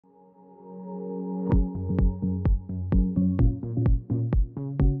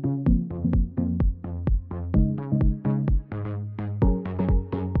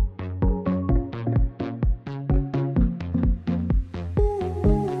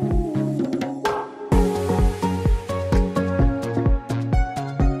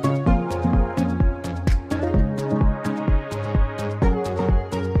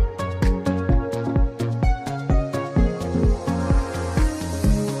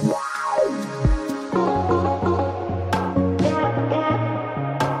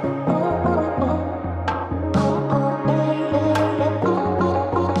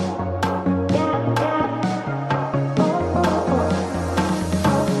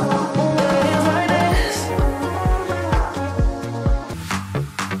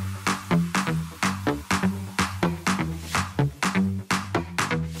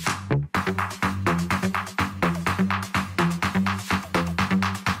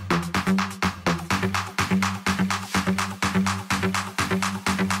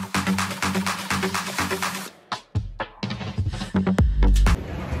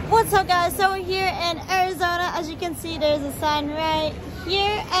guys, so we're here in Arizona. As you can see, there's a sign right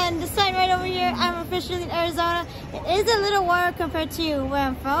here and the sign right over here. I'm officially in Arizona. It is a little warmer compared to where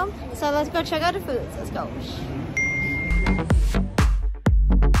I'm from. So let's go check out the foods. Let's go.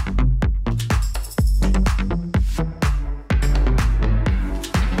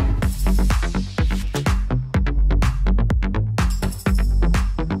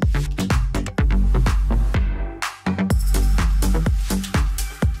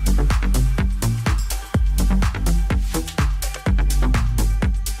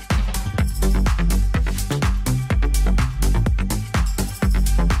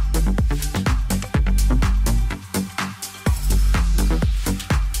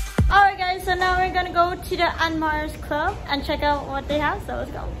 So now we're gonna go to the Unmar's Club and check out what they have, so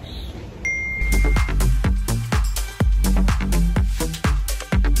let's go.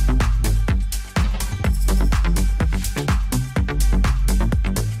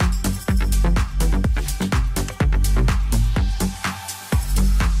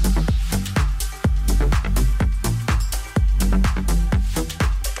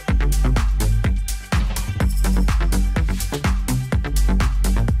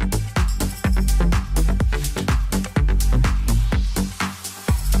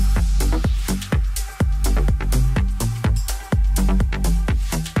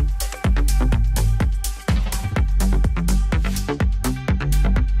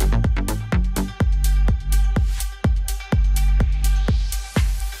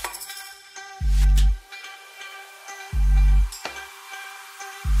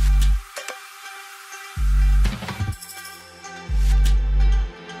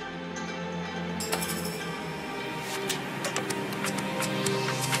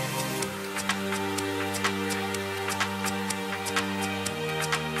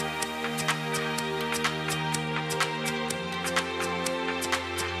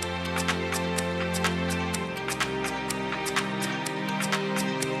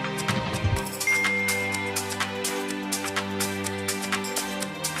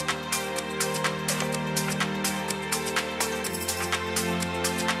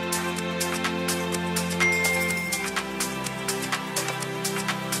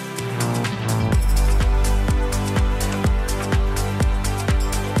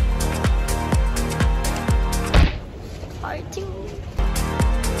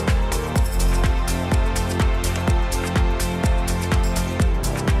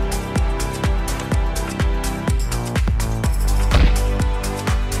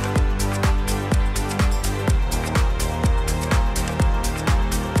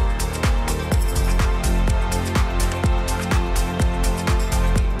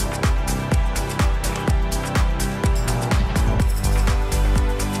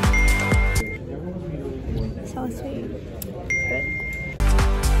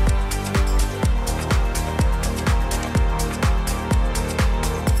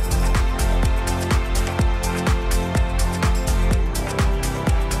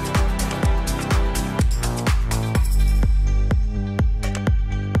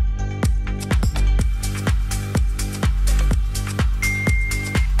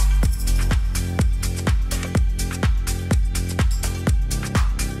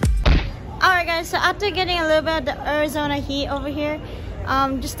 So after getting a little bit of the Arizona heat over here,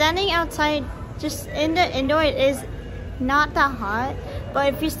 just standing outside, just in the indoor, it is not that hot.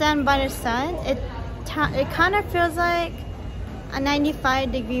 But if you stand by the sun, it kind of feels like a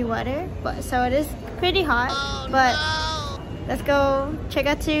 95-degree weather. But so it is pretty hot. Oh, but no. Let's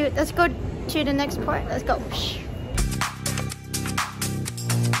go to the next part. Let's go.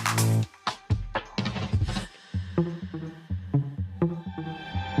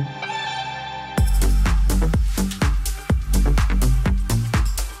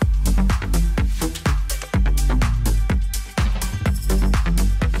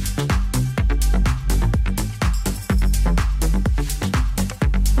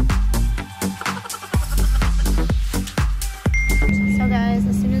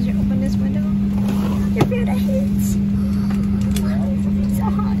 So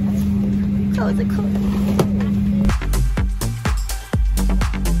hot. Close it, close it.